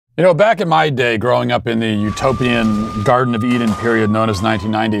You know, back in my day, growing up in the utopian Garden of Eden period known as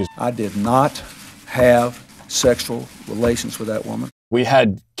 1990s, I did not have sexual relations with that woman. We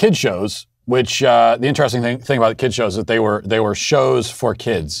had kid shows, which the interesting thing about kid shows is that they were shows for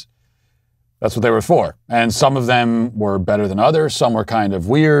kids. That's what they were for. And some of them were better than others. Some were kind of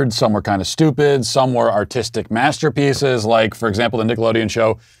weird. Some were kind of stupid. Some were artistic masterpieces, like, for example, the Nickelodeon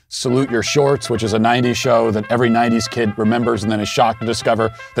show Salute Your Shorts, which is a 90s show that every 90s kid remembers and then is shocked to discover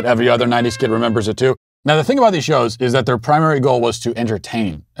that every other 90s kid remembers it too. Now, the thing about these shows is that their primary goal was to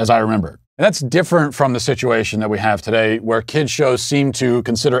entertain, as I remember. And that's different from the situation that we have today, where kids shows seem to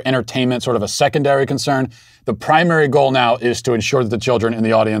consider entertainment sort of a secondary concern. The primary goal now is to ensure that the children in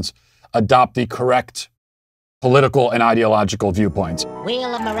the audience adopt the correct political and ideological viewpoints.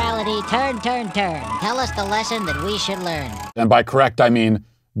 Wheel of morality, turn, turn, turn. Tell us the lesson that we should learn. And by correct, I mean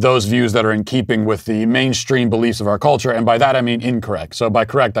those views that are in keeping with the mainstream beliefs of our culture. And by that, I mean incorrect. So by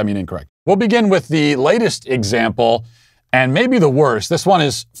correct, I mean incorrect. We'll begin with the latest example, and maybe the worst. This one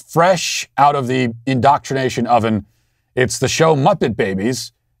is fresh out of the indoctrination oven. It's the show Muppet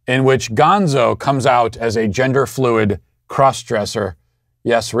Babies, in which Gonzo comes out as a gender-fluid cross-dresser.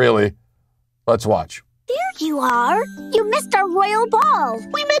 Yes, really. Let's watch. There you are. You missed our royal ball.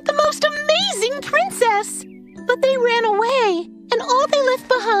 We met the most amazing princess, but they ran away, and all they left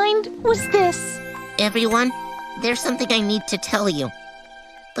behind was this. Everyone, there's something I need to tell you.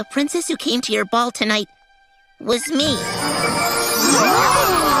 The princess who came to your ball tonight was me.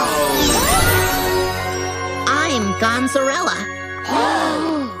 I'm Gonzarella.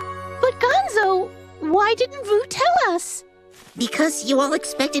 But Gonzo, why didn't Vu tell us? Because you all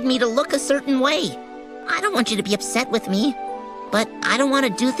expected me to look a certain way. I don't want you to be upset with me, but I don't want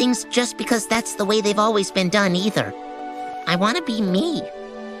to do things just because that's the way they've always been done either. I want to be me.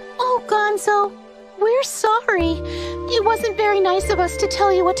 Oh, Gonzo, we're sorry. It wasn't very nice of us to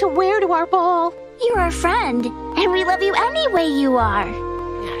tell you what to wear to our ball. You're our friend, and we love you any way you are.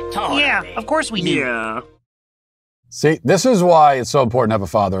 Yeah, of course we do. Yeah. See, this is why it's so important to have a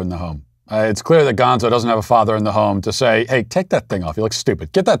father in the home. It's clear that Gonzo doesn't have a father in the home to say, hey, take that thing off. You look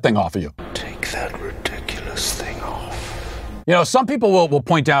stupid. Get that thing off of you. Take that ridiculous thing off. You know, some people will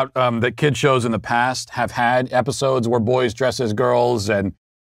point out that kid shows in the past have had episodes where boys dress as girls, and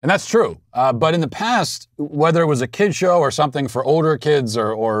that's true. But in the past, whether it was a kid show or something for older kids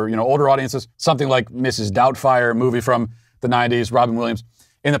or you know, older audiences, something like Mrs. Doubtfire, a movie from the 90s, Robin Williams,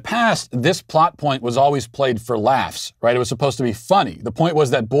 in the past, this plot point was always played for laughs, right? It was supposed to be funny. The point was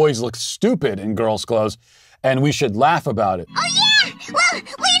that boys look stupid in girls' clothes, and we should laugh about it. Oh, yeah! Well, we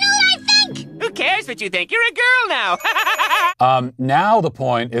know what I think! Who cares what you think? You're a girl now! Now the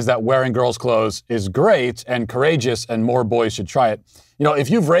point is that wearing girls' clothes is great and courageous, and more boys should try it. You know,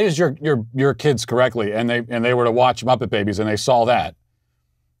 if you've raised your kids correctly and they were to watch Muppet Babies and they saw that,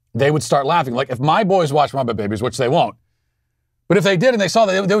 they would start laughing. Like if my boys watch Muppet Babies, which they won't, but if they did and they saw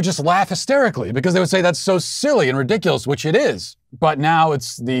that, they would just laugh hysterically because they would say that's so silly and ridiculous, which it is. But now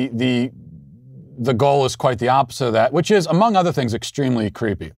it's the goal is quite the opposite of that, which is, among other things, extremely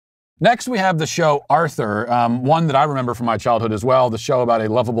creepy. Next, we have the show Arthur, one that I remember from my childhood as well, the show about a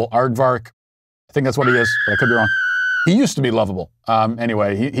lovable aardvark. I think that's what he is, but I could be wrong. He used to be lovable.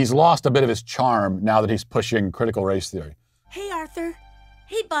 Anyway, he's lost a bit of his charm now that he's pushing critical race theory. Hey, Arthur.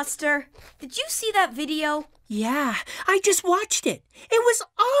 Hey, Buster. Did you see that video? Yeah, I just watched it. It was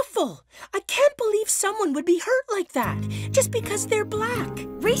awful. I can't believe someone would be hurt like that just because they're black.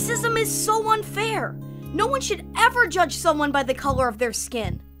 Racism is so unfair. No one should ever judge someone by the color of their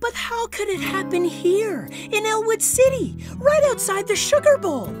skin. But how could it happen here, in Elwood City, right outside the Sugar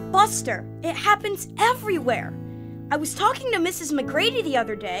Bowl? Buster, it happens everywhere. I was talking to Mrs. McGrady the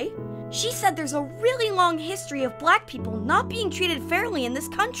other day. She said there's a really long history of black people not being treated fairly in this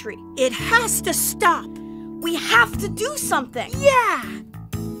country. It has to stop. We have to do something. Yeah!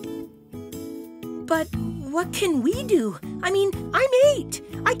 But what can we do? I mean, I'm 8.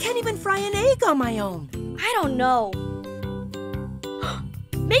 I can't even fry an egg on my own. I don't know.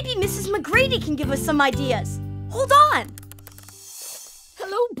 Maybe Mrs. McGrady can give us some ideas. Hold on.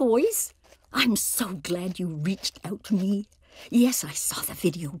 Hello, boys. I'm so glad you reached out to me. Yes, I saw the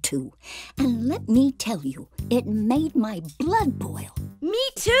video too. And let me tell you, it made my blood boil. Me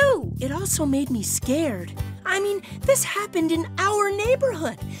too. It also made me scared. I mean, this happened in our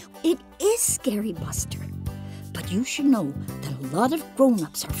neighborhood. It is scary, Buster. But you should know that a lot of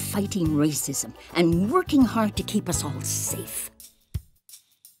grown-ups are fighting racism and working hard to keep us all safe.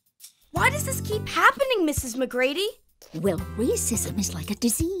 Why does this keep happening, Mrs. McGrady? Well, racism is like a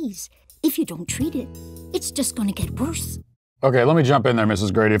disease. If you don't treat it, it's just going to get worse. Okay, let me jump in there,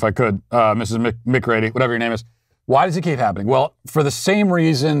 Mrs. Grady, if I could. Mrs. McGrady, whatever your name is. Why does it keep happening? Well, for the same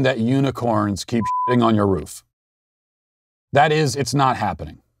reason that unicorns keep shitting on your roof. That is, it's not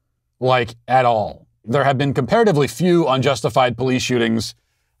happening. Like, at all. There have been comparatively few unjustified police shootings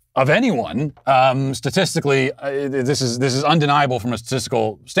of anyone. Statistically, this is undeniable from a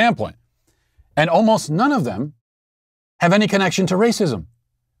statistical standpoint. And almost none of them have any connection to racism.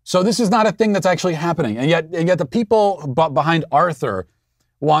 So this is not a thing that's actually happening. And yet the people behind Arthur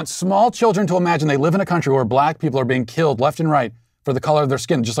want small children to imagine they live in a country where black people are being killed left and right for the color of their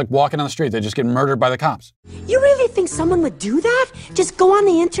skin, just like walking on the street. They just get murdered by the cops. You really think someone would do that? Just go on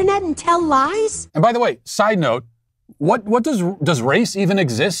the internet and tell lies? And by the way, side note, what does race even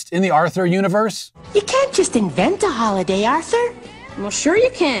exist in the Arthur universe? You can't just invent a holiday, Arthur. Well, sure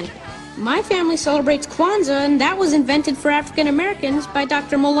you can. My family celebrates Kwanzaa, and that was invented for African Americans by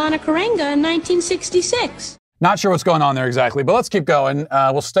Dr. Maulana Karenga in 1966. Not sure what's going on there exactly, but let's keep going.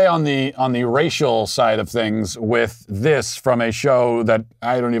 We'll stay on the racial side of things with this from a show that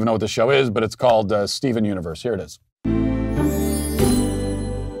I don't even know what the show is, but it's called Steven Universe. Here it is.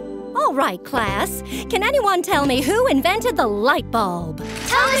 All right, class. Can anyone tell me who invented the light bulb?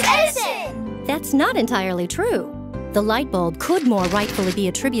 Thomas Edison! That's not entirely true. The light bulb could more rightfully be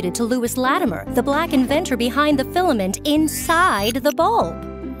attributed to Lewis Latimer, the black inventor behind the filament inside the bulb.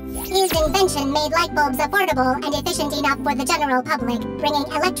 His invention made light bulbs affordable and efficient enough for the general public, bringing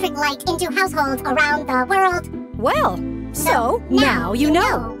electric light into households around the world. Well, so now you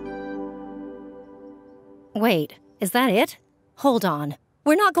know. Wait, is that it? Hold on.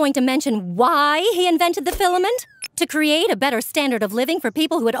 We're not going to mention why he invented the filament? To create a better standard of living for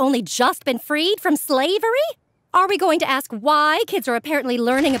people who had only just been freed from slavery? Are we going to ask why kids are apparently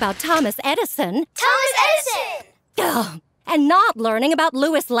learning about Thomas Edison? Thomas Edison! Ugh. And not learning about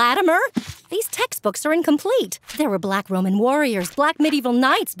Lewis Latimer? These textbooks are incomplete. There were black Roman warriors, black medieval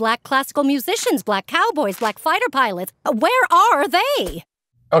knights, black classical musicians, black cowboys, black fighter pilots. Where are they?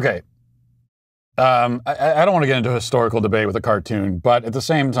 Okay. I don't want to get into a historical debate with a cartoon, but at the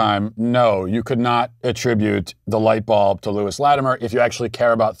same time, no, you could not attribute the light bulb to Lewis Latimer if you actually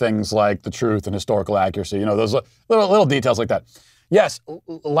care about things like the truth and historical accuracy. You know, those little details like that. Yes,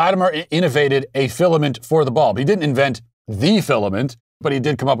 Latimer innovated a filament for the bulb. He didn't invent the filament, but he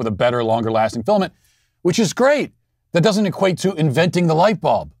did come up with a better, longer-lasting filament, which is great. That doesn't equate to inventing the light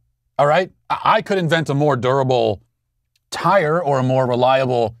bulb, all right? I could invent a more durable tire or a more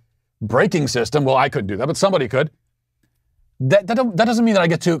reliable braking system. Well, I couldn't do that, but somebody could. That doesn't mean that I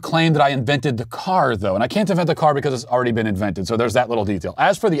get to claim that I invented the car, though, and I can't invent the car because it's already been invented, so there's that little detail.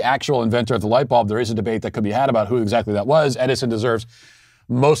 As for the actual inventor of the light bulb, there is a debate that could be had about who exactly that was. Edison deserves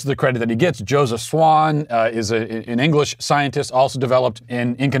most of the credit that he gets. Joseph Swan is an English scientist, also developed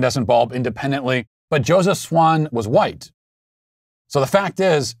an incandescent bulb independently, but Joseph Swan was white. So the fact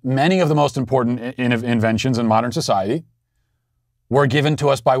is, many of the most important inventions in modern society were given to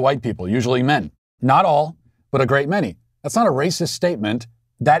us by white people, usually men. Not all, but a great many. That's not a racist statement.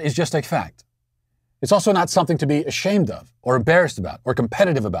 That is just a fact. It's also not something to be ashamed of, or embarrassed about, or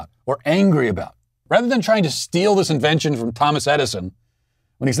competitive about, or angry about. Rather than trying to steal this invention from Thomas Edison,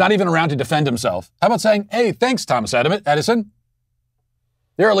 when he's not even around to defend himself, how about saying, hey, thanks, Thomas Edison.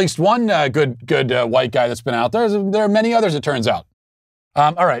 There are at least one good white guy that's been out there. There are many others, it turns out.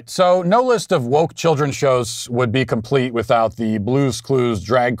 All right, so no list of woke children's shows would be complete without the Blue's Clues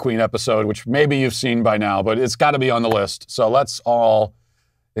drag queen episode, which maybe you've seen by now, but it's got to be on the list. So let's all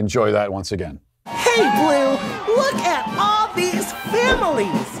enjoy that once again. Hey, Blue, look at all these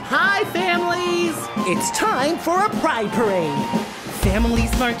families. Hi, families. It's time for a pride parade.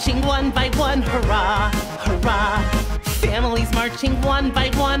 Families marching one by one, hurrah, hurrah. Families marching one by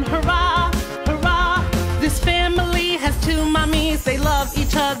one, hurrah, hurrah. This family has two mommies, they love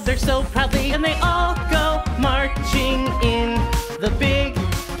each other so proudly, and they all go marching in the big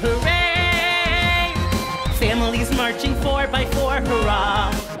parade. Families marching 4 by 4,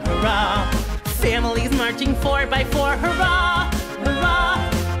 hurrah, hurrah. Families marching 4 by 4, hurrah,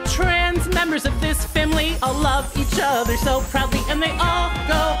 hurrah. Trans members of this family all love each other so proudly, and they all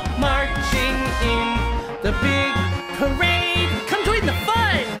go marching in the big parade. Come join the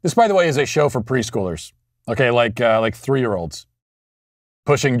fun! This, by the way, is a show for preschoolers. Okay, like 3-year-olds.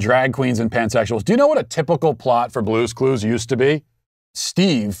 Pushing drag queens and pansexuals. Do you know what a typical plot for Blue's Clues used to be?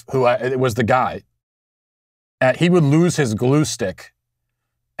 Steve, who was the guy, he would lose his glue stick,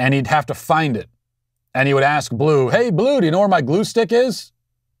 and he'd have to find it. And he would ask Blue, hey, Blue, do you know where my glue stick is?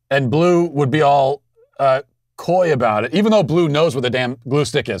 And Blue would be all coy about it, even though Blue knows where the damn glue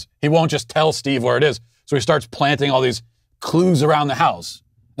stick is. He won't just tell Steve where it is. So he starts planting all these clues around the house.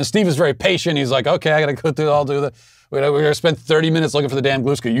 And Steve is very patient. He's like, okay, I got to go through we're going to spend 30 minutes looking for the damn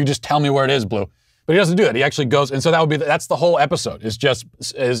glue stick. You just tell me where it is, Blue. But he doesn't do that. He actually goes, and so that's the whole episode. Is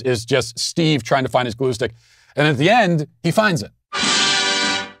just Steve trying to find his glue stick, and at the end he finds it,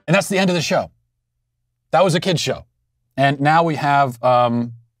 and that's the end of the show. That was a kid's show, and now we have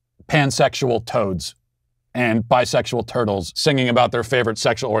pansexual toads and bisexual turtles singing about their favorite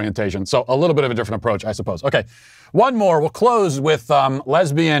sexual orientation. So a little bit of a different approach, I suppose. Okay, one more. We'll close with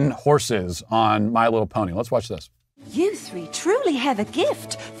lesbian horses on My Little Pony. Let's watch this. You three truly have a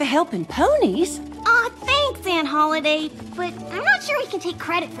gift for helping ponies. Aw, thanks, Aunt Holiday, but I'm not sure we can take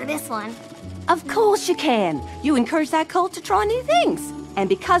credit for this one. Of course you can. You encouraged that colt to try new things. And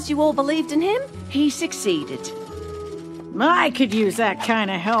because you all believed in him, he succeeded. I could use that kind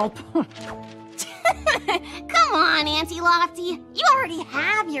of help. Come on, Auntie Lofty. You already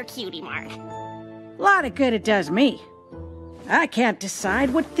have your cutie mark. A lot of good it does me. I can't decide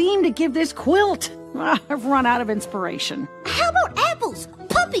what theme to give this quilt. I've run out of inspiration. How about apples,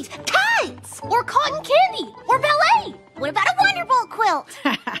 puppies, kites, or cotton candy, or ballet? What about a Wonderbolt quilt?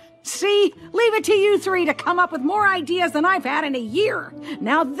 See? Leave it to you three to come up with more ideas than I've had in a year.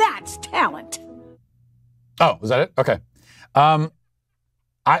 Now that's talent. Oh, was that it? Okay. I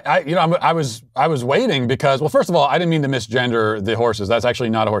was waiting because, well, first of all, I didn't mean to misgender the horses. That's actually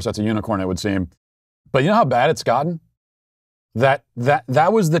not a horse. That's a unicorn, it would seem. But you know how bad it's gotten? That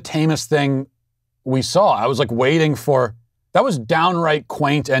was the tamest thing we saw. I was like waiting for, that was downright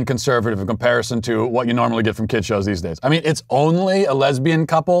quaint and conservative in comparison to what you normally get from kid shows these days. I mean, it's only a lesbian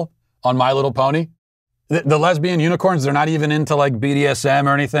couple on My Little Pony. The lesbian unicorns, they're not even into like BDSM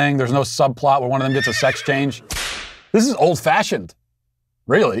or anything. There's no subplot where one of them gets a sex change. This is old-fashioned,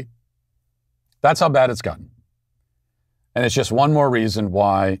 really. That's how bad it's gotten. And it's just one more reason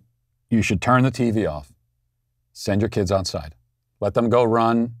why you should turn the TV off. Send your kids outside. Let them go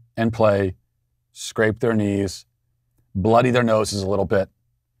run and play, scrape their knees, bloody their noses a little bit.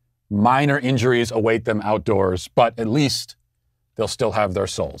 Minor injuries await them outdoors, but at least they'll still have their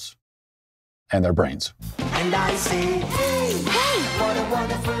souls and their brains. And I say, hey, what a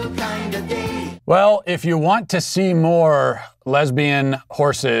wonderful kind of day. Well, if you want to see more lesbian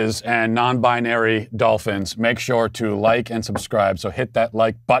horses and non-binary dolphins, make sure to like and subscribe. So hit that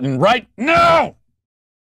like button right now!